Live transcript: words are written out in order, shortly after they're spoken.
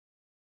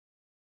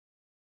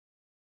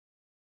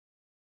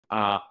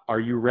Are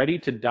you ready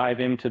to dive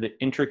into the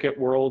intricate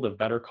world of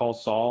Better Call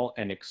Saul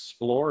and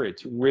explore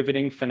its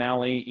riveting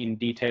finale in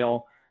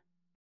detail?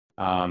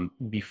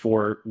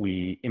 Before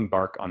we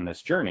embark on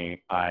this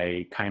journey,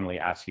 I kindly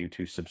ask you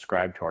to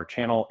subscribe to our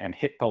channel and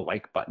hit the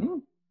like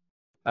button.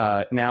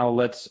 Now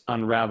let's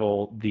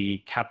unravel the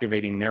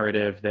captivating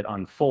narrative that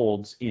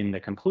unfolds in the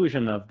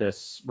conclusion of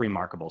this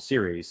remarkable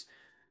series.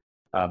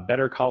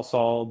 Better Call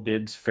Saul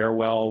bids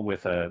farewell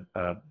with a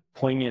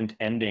poignant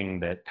ending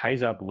that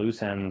ties up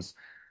loose ends,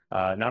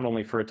 not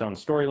only for its own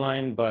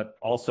storyline, but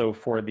also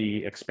for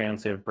the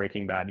expansive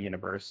Breaking Bad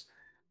universe.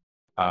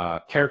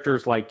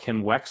 Characters like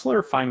Kim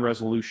Wexler find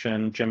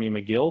resolution. Jimmy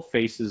McGill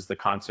faces the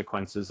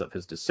consequences of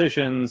his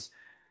decisions,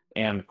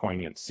 and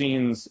poignant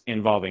scenes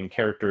involving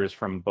characters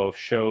from both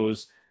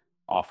shows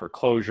offer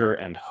closure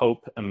and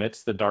hope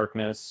amidst the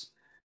darkness.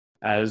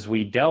 As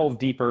we delve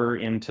deeper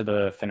into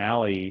the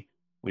finale,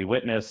 we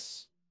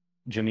witness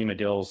Jimmy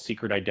McGill's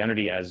secret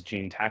identity as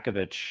Gene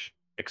Takovich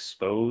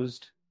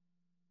exposed,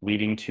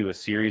 leading to a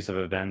series of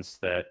events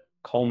that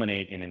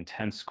culminate in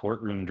intense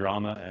courtroom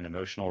drama and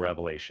emotional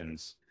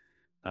revelations.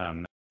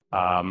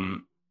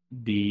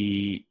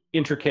 The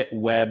intricate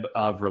web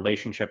of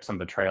relationships and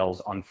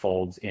betrayals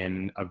unfolds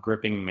in a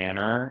gripping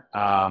manner,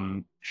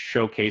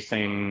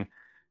 showcasing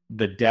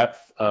the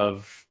depth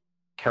of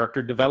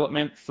character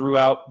development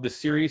throughout the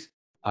series.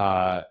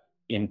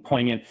 In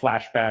poignant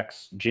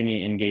flashbacks,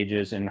 Jimmy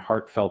engages in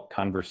heartfelt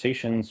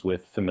conversations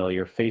with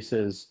familiar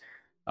faces,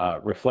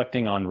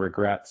 reflecting on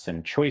regrets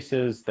and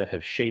choices that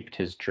have shaped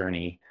his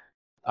journey.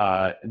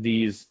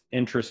 These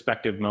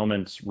introspective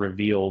moments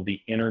reveal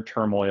the inner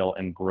turmoil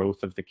and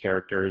growth of the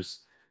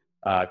characters,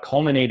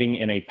 culminating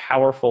in a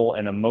powerful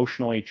and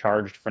emotionally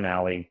charged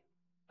finale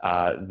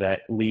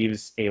that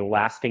leaves a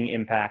lasting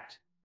impact.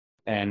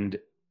 And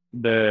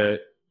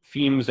the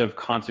themes of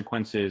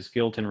consequences,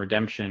 guilt, and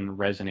redemption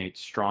resonate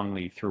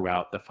strongly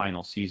throughout the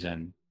final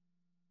season,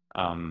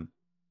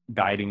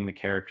 guiding the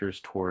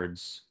characters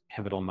towards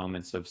pivotal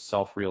moments of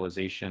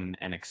self-realization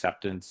and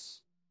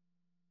acceptance.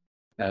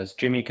 As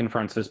Jimmy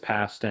confronts his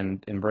past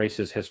and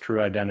embraces his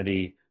true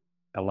identity,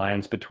 a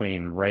lines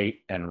between right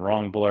and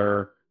wrong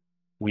blur,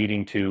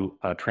 leading to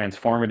a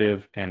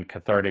transformative and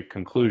cathartic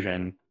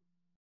conclusion.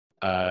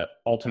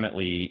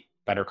 Ultimately,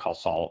 Better Call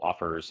Saul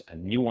offers a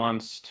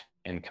nuanced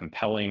and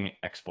compelling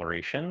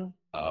exploration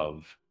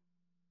of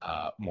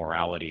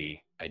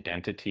morality,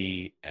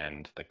 identity,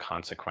 and the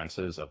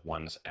consequences of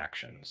one's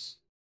actions.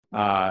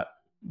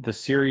 The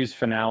series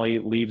finale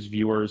leaves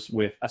viewers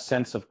with a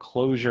sense of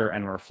closure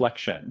and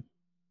reflection,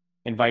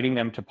 inviting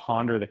them to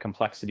ponder the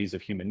complexities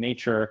of human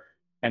nature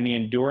and the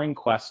enduring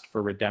quest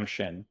for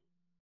redemption.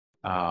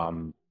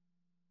 And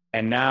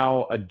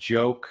now a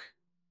joke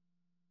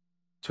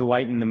to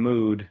lighten the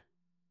mood.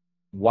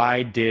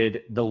 Why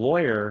did the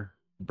lawyer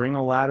bring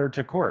a ladder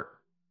to court?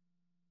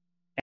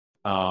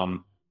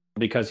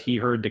 Because he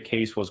heard the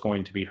case was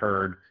going to be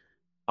heard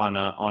on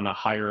a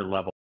higher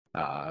level.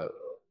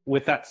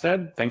 With that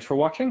said, thanks for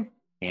watching,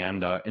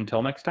 and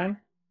until next time.